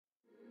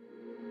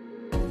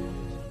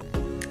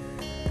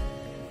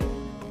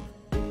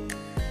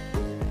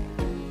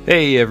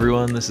Hey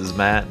everyone, this is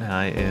Matt.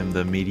 I am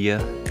the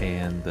media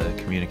and the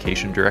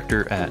communication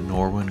director at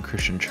Norwin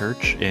Christian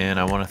Church, and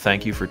I want to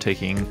thank you for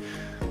taking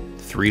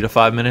 3 to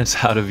 5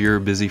 minutes out of your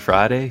busy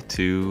Friday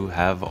to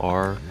have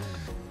our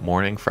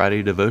morning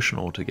Friday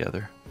devotional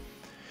together.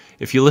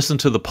 If you listen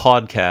to the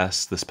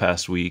podcast this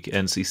past week,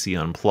 NCC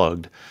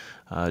Unplugged,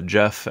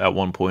 Jeff at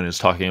one point is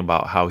talking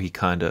about how he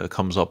kind of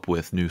comes up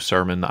with new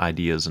sermon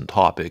ideas and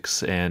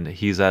topics, and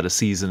he's at a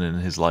season in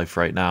his life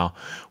right now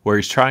where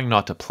he's trying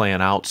not to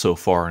plan out so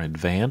far in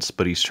advance,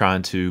 but he's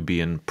trying to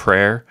be in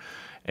prayer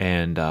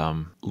and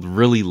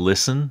really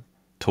listen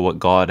to what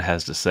God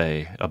has to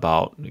say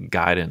about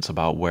guidance,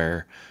 about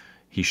where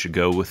he should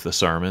go with the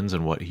sermons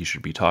and what he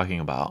should be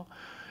talking about.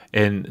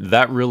 And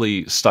that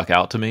really stuck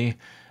out to me.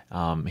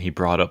 He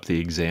brought up the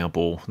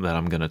example that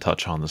I'm going to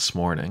touch on this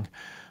morning.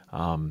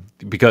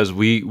 Because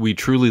we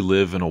truly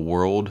live in a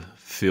world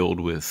filled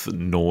with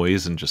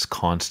noise and just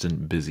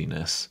constant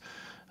busyness.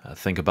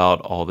 Think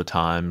about all the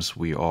times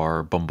we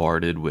are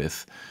bombarded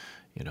with,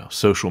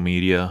 social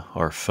media,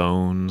 our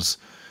phones,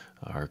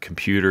 our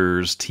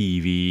computers,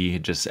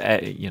 TV, just,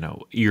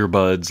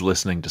 earbuds,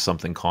 listening to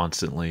something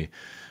constantly.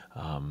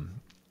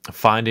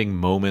 Finding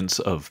moments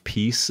of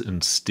peace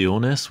and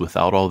stillness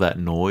without all that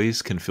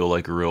noise can feel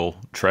like a real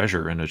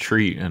treasure and a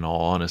treat, in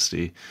all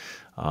honesty.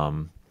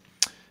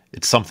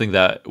 It's something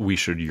that we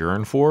should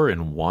yearn for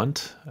and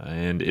want,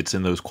 and it's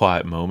in those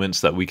quiet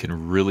moments that we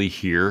can really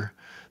hear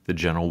the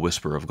gentle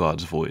whisper of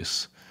God's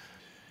voice.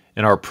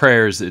 In our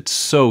prayers, it's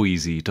so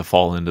easy to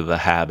fall into the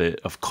habit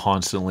of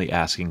constantly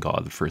asking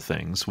God for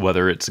things,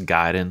 whether it's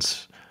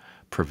guidance,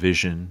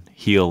 provision,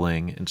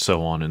 healing, and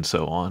so on and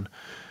so on.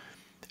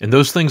 And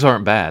those things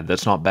aren't bad.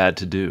 That's not bad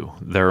to do.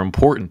 They're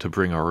important to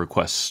bring our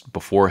requests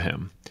before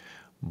Him.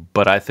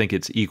 But I think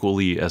it's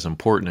equally as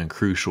important and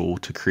crucial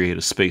to create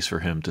a space for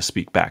Him to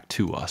speak back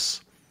to us.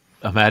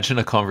 Imagine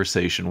a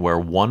conversation where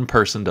one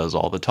person does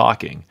all the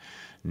talking,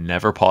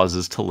 never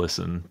pauses to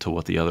listen to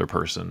what the other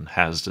person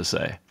has to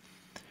say.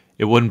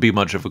 It wouldn't be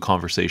much of a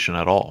conversation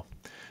at all.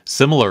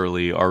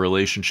 Similarly, our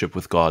relationship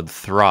with God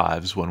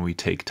thrives when we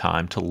take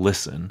time to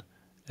listen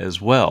as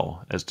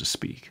well as to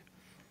speak.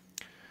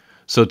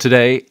 So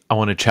today, I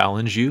want to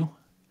challenge you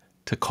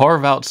to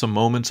carve out some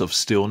moments of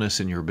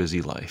stillness in your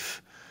busy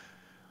life.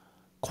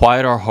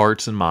 Quiet our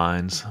hearts and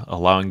minds,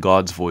 allowing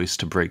God's voice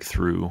to break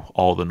through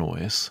all the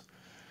noise.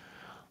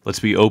 Let's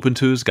be open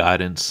to His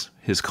guidance,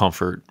 His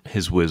comfort,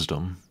 His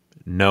wisdom,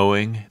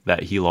 knowing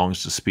that He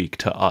longs to speak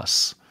to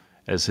us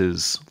as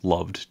His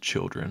loved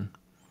children.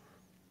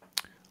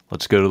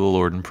 Let's go to the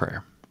Lord in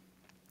prayer.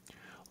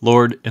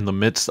 Lord, in the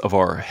midst of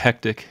our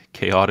hectic,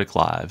 chaotic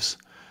lives,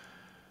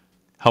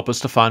 help us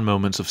to find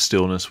moments of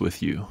stillness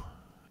with You.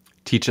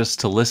 Teach us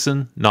to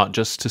listen, not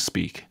just to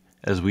speak,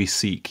 as we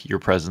seek Your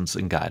presence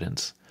and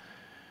guidance.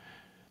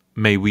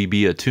 May we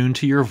be attuned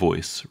to Your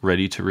voice,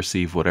 ready to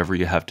receive whatever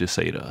You have to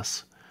say to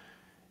us.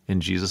 In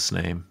Jesus'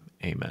 name,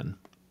 amen.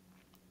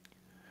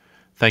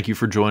 Thank you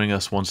for joining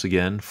us once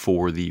again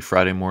for the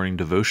Friday morning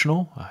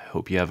devotional. I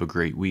hope you have a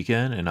great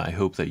weekend, and I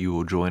hope that you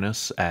will join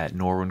us at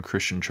Norwin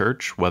Christian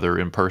Church, whether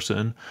in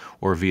person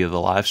or via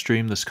the live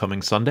stream this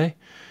coming Sunday,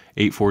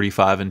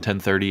 8:45 and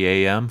 10:30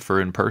 a.m.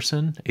 for in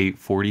person,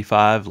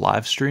 8:45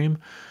 live stream.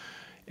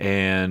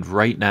 And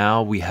right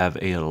now we have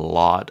a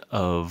lot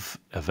of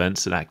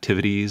events and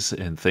activities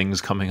and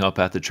things coming up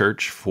at the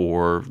church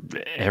for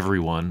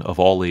everyone of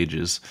all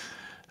ages.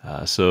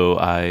 So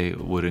I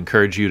would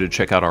encourage you to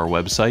check out our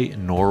website,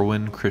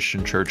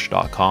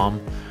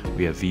 norwinchristianchurch.com.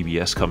 We have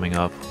VBS coming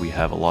up. We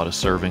have a lot of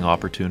serving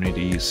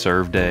opportunities,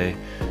 Serve Day.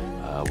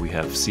 We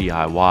have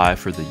CIY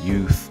for the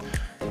youth,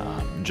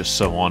 just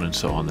so on and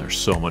so on. There's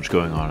so much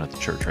going on at the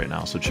church right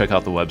now. So check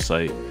out the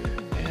website,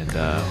 and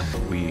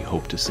we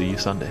hope to see you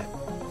Sunday.